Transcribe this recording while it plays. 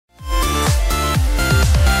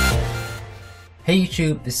Hey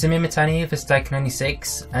YouTube, this is me Matani for Stike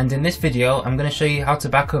 96, and in this video I'm going to show you how to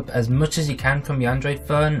back up as much as you can from your Android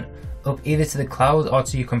phone up either to the cloud or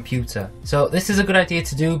to your computer. So this is a good idea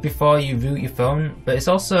to do before you root your phone, but it's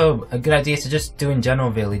also a good idea to just do in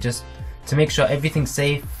general really, just to make sure everything's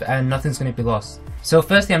safe and nothing's going to be lost. So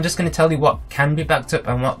firstly I'm just going to tell you what can be backed up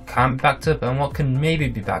and what can't be backed up and what can maybe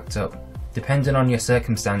be backed up, depending on your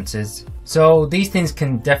circumstances. So these things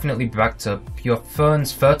can definitely be backed up: your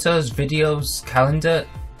phone's photos, videos, calendar,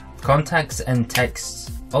 contacts and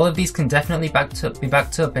texts. All of these can definitely be backed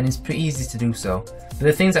up, and it's pretty easy to do so. But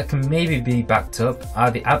the things that can maybe be backed up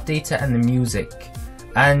are the app data and the music,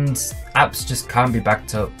 and apps just can't be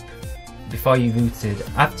backed up before you root it.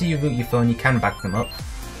 After you root your phone you can back them up,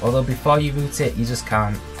 although before you root it you just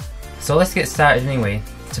can't. So let's get started anyway.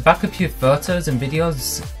 To back up your photos and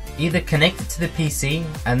videos, either connect it to the PC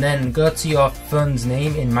and then go to your phone's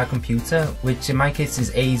name in my computer, which in my case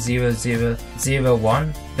is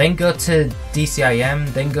A0001, then go to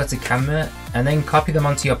DCIM, then go to camera, and then copy them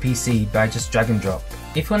onto your PC by just drag and drop.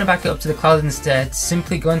 If you want to back it up to the cloud instead,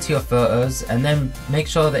 simply go into your photos and then make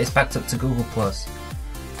sure that it's backed up to Google+.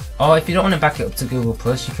 Or if you don't want to back it up to Google+,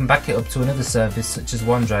 you can back it up to another service such as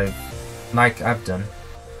OneDrive, like I've done.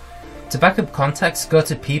 To back up contacts, go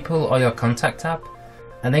to People or your Contact app,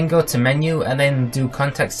 and then go to Menu and then do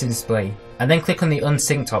Contacts to Display, and then click on the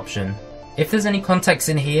Unsynced option. If there's any contacts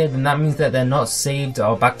in here, then that means that they're not saved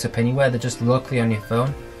or backed up anywhere, they're just locally on your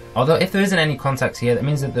phone. Although if there isn't any contacts here, that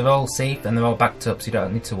means that they're all safe and they're all backed up, so you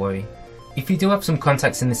don't need to worry. If you do have some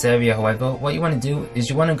contacts in this area however, what you want to do is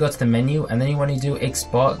you want to go to the menu and then you want to do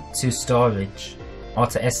Export to Storage or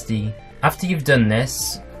to SD. After you've done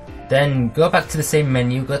this, then go back to the same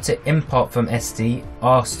menu, go to Import from SD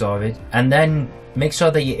or Storage, and then make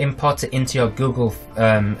sure that you import it into your Google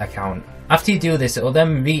account. After you do this, it will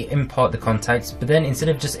then re-import the contacts, but then instead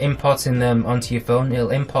of just importing them onto your phone,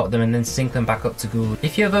 it'll import them and then sync them back up to Google.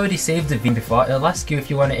 If you have already saved a V before, it'll ask you if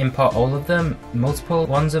you want to import all of them, multiple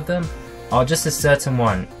ones of them, or just a certain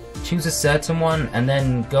one. Choose a certain one and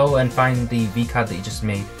then go and find the V card that you just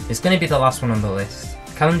made. It's going to be the last one on the list.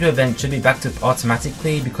 Calendar events should be backed up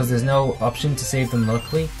automatically because there's no option to save them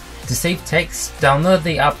locally. To save text, download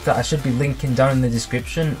the app that I should be linking down in the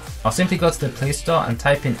description, or simply go to the Play Store and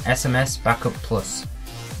type in SMS Backup Plus.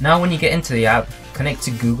 Now when you get into the app, connect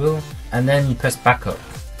to Google and then you press Backup.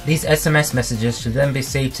 These SMS messages should then be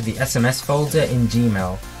saved to the SMS folder in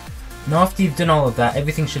Gmail. Now after you've done all of that,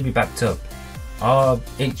 everything should be backed up. Or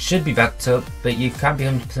it should be backed up, but you can't be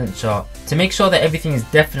 100% sure. To make sure that everything is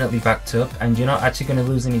definitely backed up and you're not actually going to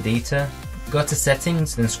lose any data, go to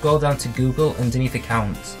Settings, then scroll down to Google underneath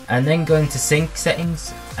Accounts, and then go into Sync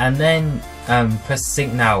Settings, and then press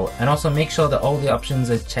Sync Now, and also make sure that all the options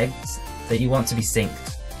are checked that you want to be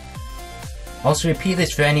synced. Also repeat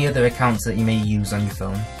this for any other accounts that you may use on your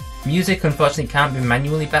phone. Music unfortunately can't be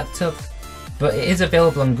manually backed up, but it is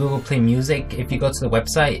available on Google Play Music if you go to the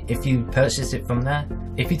website, if you purchase it from there.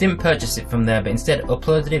 If you didn't purchase it from there but instead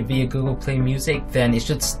uploaded it via Google Play Music, then it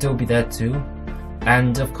should still be there too.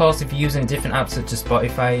 And of course if you're using a different app such as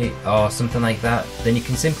Spotify or something like that, then you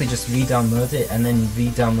can simply just re-download it and then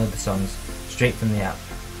re-download the songs straight from the app.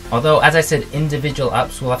 Although as I said, individual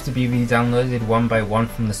apps will have to be re-downloaded one by one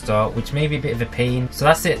from the store, which may be a bit of a pain. So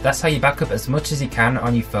that's it, that's how you back up as much as you can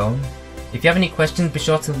on your phone. If you have any questions, be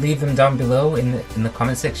sure to leave them down below in the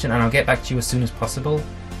comment section and I'll get back to you as soon as possible.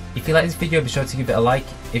 If you like this video, be sure to give it a like.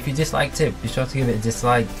 If you disliked it, be sure to give it a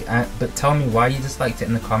dislike, but tell me why you disliked it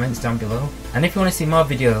in the comments down below. And if you want to see more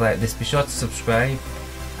videos like this, be sure to subscribe,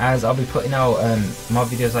 as I'll be putting out more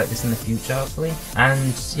videos like this in the future hopefully.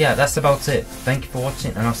 And yeah, that's about it. Thank you for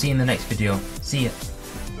watching and I'll see you in the next video. See ya.